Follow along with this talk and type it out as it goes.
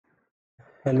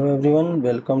Hello everyone,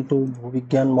 welcome to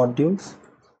Bhuvigyan modules.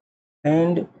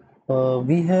 And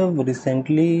we have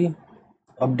recently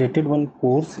updated one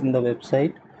course in the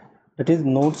website, that is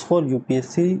notes for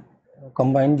UPSC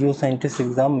combined geoscientist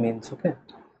exam mains. Okay,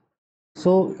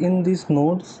 so in these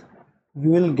notes you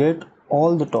will get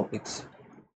all the topics,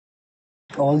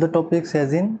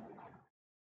 as in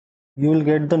you will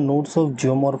get the notes of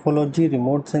geomorphology,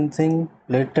 remote sensing,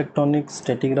 plate tectonics,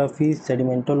 stratigraphy,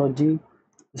 sedimentology,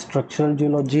 structural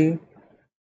geology,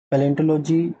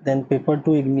 paleontology, then paper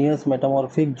 2 igneous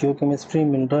metamorphic geochemistry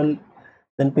mineral,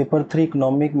 then paper 3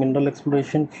 economic mineral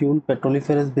exploration fuel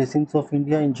petroliferous basins of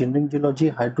India, engineering geology,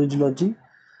 hydrogeology.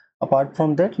 Apart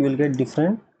from that, you will get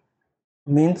different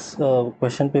means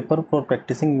question paper for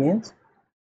practicing mains,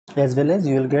 as well as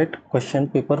you will get question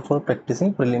paper for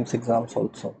practicing prelims exams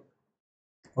also.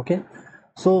 Okay,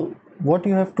 so what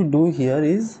you have to do here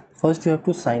is, first you have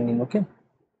to sign in. Okay,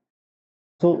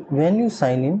 so when you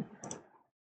sign in,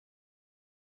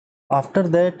 after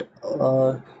that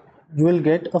you will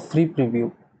get a free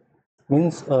preview.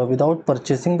 Means without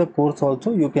purchasing the course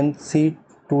also you can see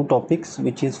two topics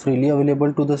which is freely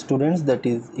available to the students, that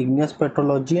is igneous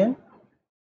petrology and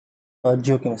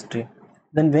geochemistry.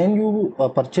 Then when you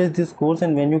purchase this course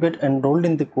and when you get enrolled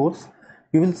in the course,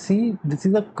 you will see this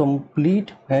is a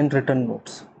complete handwritten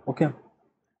notes. Okay,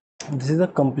 this is a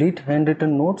complete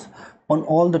handwritten notes on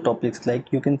all the topics.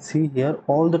 Like you can see here,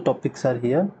 all the topics are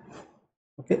here.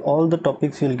 Okay, all the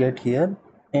topics you'll get here.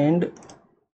 And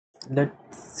let's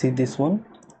see this one.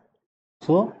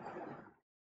 So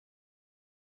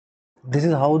this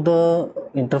is how the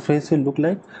interface will look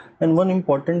like. And one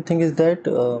important thing is that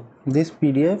this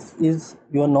PDF is,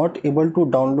 you are not able to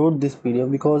download this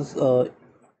PDF because of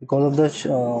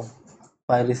the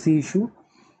piracy issue.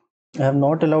 I have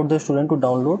not allowed the student to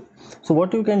download. So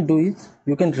what you can do is,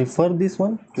 you can refer this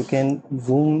one, you can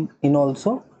zoom in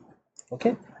also.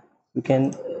 Okay, you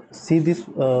can see this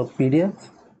PDF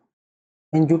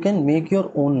and you can make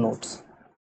your own notes.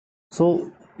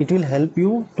 So it will help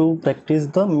you to practice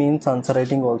the mains answer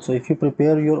writing also, if you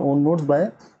prepare your own notes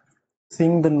by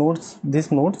seeing the notes,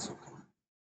 these notes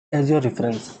as your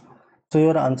reference. So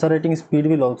your answer writing speed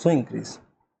will also increase.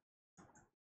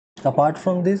 Apart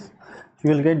from this, you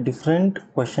will get different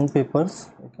question papers,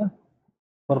 okay,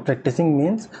 for practicing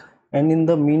mains. And in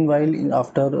the meanwhile,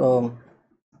 after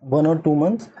 1 or 2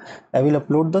 months, I will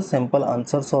upload the sample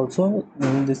answers also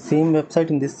in the same website,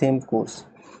 in the same course.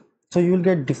 So you will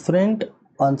get different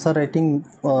answer writing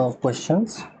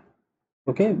questions,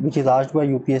 okay, which is asked by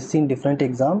UPSC in different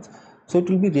exams. So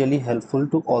it will be really helpful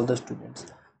to all the students.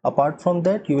 Apart from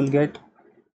that, you will get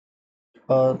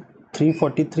a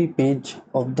 343 page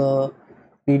of the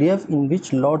PDF in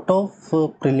which lot of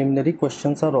preliminary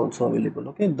questions are also available.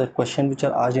 Okay, the question which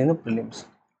are asked in the prelims.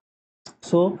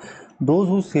 So those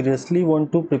who seriously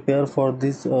want to prepare for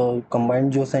this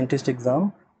combined geoscientist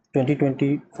exam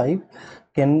 2025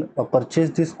 can purchase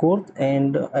this course.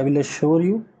 And I will assure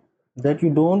you that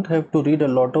you don't have to read a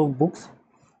lot of books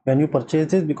when you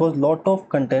purchase this, because lot of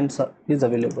contents is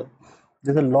available.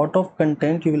 There's a lot of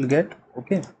content you will get.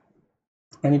 Okay,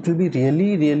 and it will be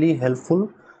really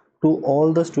helpful to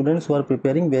all the students who are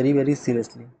preparing very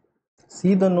seriously.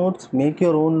 See the notes, make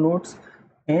your own notes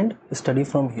and study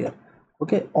from here.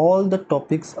 Okay, all the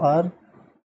topics are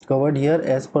covered here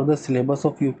as per the syllabus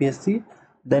of UPSC.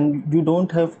 Then you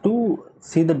don't have to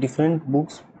see the different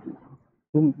books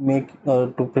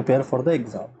to prepare for the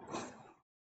exam.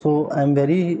 So I'm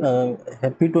very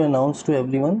happy to announce to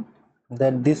everyone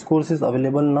that this course is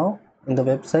available now in the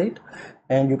website,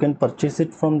 and you can purchase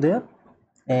it from there,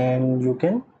 and you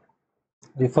can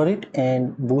refer it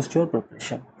and boost your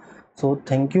preparation. So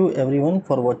thank you everyone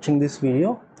for watching this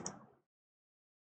video.